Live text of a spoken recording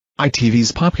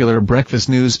ITV's popular breakfast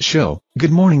news show, Good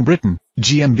Morning Britain,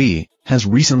 GMB, has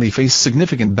recently faced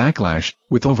significant backlash,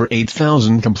 with over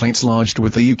 8,000 complaints lodged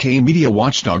with the UK media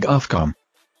watchdog Ofcom.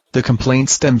 The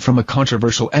complaints stem from a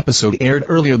controversial episode aired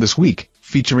earlier this week,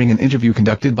 featuring an interview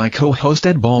conducted by co-host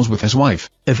Ed Balls with his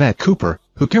wife, Yvette Cooper,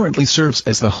 who currently serves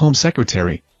as the Home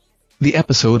Secretary. The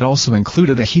episode also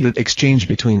included a heated exchange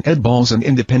between Ed Balls and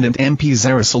independent MP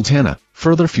Zara Sultana,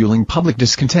 further fueling public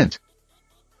discontent.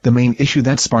 The main issue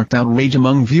that sparked outrage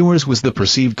among viewers was the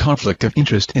perceived conflict of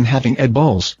interest in having Ed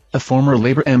Balls, a former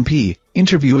Labour MP,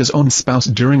 interview his own spouse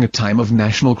during a time of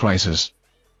national crisis.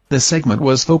 The segment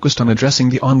was focused on addressing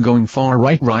the ongoing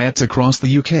far-right riots across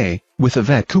the UK, with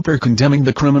Yvette Cooper condemning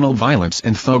the criminal violence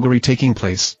and thuggery taking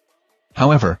place.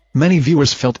 However, many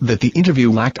viewers felt that the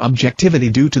interview lacked objectivity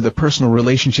due to the personal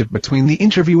relationship between the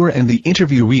interviewer and the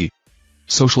interviewee.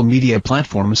 Social media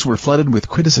platforms were flooded with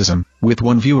criticism, with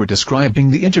one viewer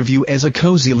describing the interview as a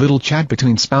cozy little chat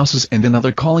between spouses and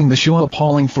another calling the show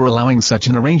appalling for allowing such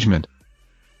an arrangement.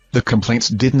 The complaints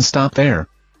didn't stop there.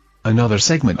 Another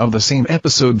segment of the same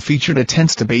episode featured a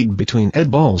tense debate between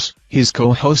Ed Balls, his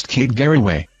co-host Kate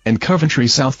Garraway, and Coventry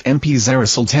South MP Zara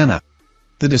Sultana.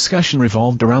 The discussion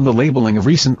revolved around the labeling of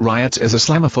recent riots as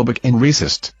Islamophobic and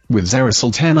racist, with Zara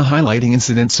Sultana highlighting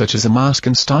incidents such as a mosque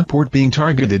in Stockport being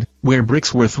targeted, where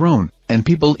bricks were thrown, and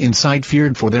people inside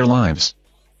feared for their lives.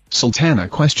 Sultana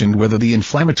questioned whether the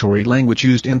inflammatory language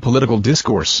used in political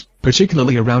discourse,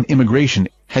 particularly around immigration,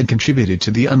 had contributed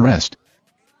to the unrest.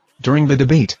 During the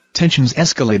debate, tensions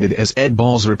escalated as Ed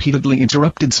Balls repeatedly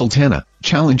interrupted Sultana,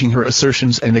 challenging her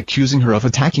assertions and accusing her of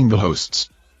attacking the hosts.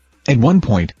 At one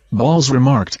point, Balls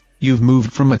remarked, "You've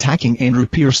moved from attacking Andrew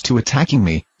Pierce to attacking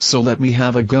me, so let me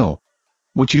have a go.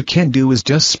 What you can't do is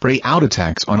just spray out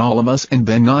attacks on all of us and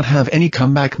then not have any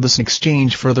comeback." This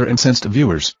exchange further incensed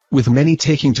viewers, with many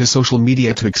taking to social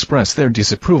media to express their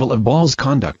disapproval of Balls'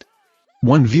 conduct.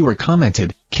 One viewer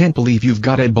commented, "Can't believe you've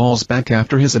got Ed Balls back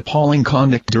after his appalling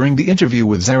conduct during the interview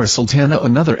with Zara Sultana."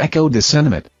 Another echoed the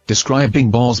sentiment,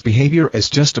 describing Balls' behavior as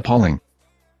just appalling.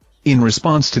 In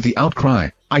response to the outcry,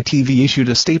 ITV issued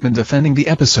a statement defending the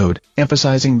episode,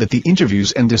 emphasizing that the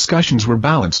interviews and discussions were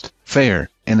balanced, fair,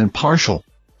 and impartial.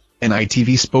 An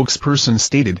ITV spokesperson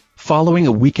stated, "Following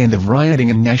a weekend of rioting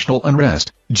and national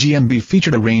unrest, GMB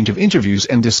featured a range of interviews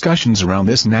and discussions around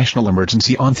this national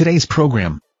emergency on today's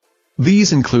program.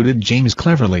 These included James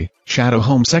Cleverly, Shadow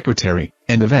Home Secretary,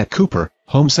 and Yvette Cooper,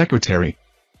 Home Secretary.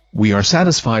 We are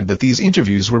satisfied that these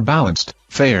interviews were balanced,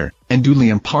 fair, and duly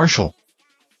impartial."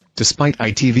 Despite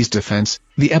ITV's defense,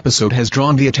 the episode has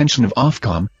drawn the attention of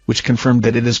Ofcom, which confirmed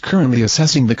that it is currently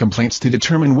assessing the complaints to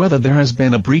determine whether there has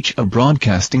been a breach of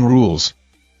broadcasting rules.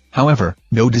 However,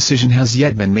 no decision has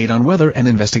yet been made on whether an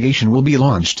investigation will be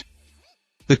launched.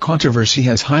 The controversy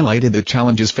has highlighted the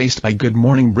challenges faced by Good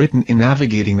Morning Britain in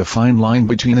navigating the fine line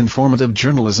between informative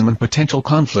journalism and potential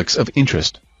conflicts of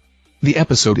interest. The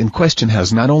episode in question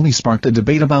has not only sparked a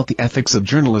debate about the ethics of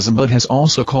journalism but has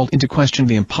also called into question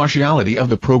the impartiality of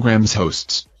the program's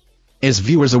hosts. As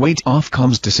viewers await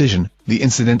Ofcom's decision, the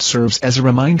incident serves as a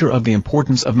reminder of the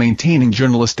importance of maintaining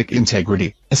journalistic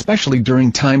integrity, especially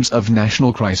during times of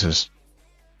national crisis.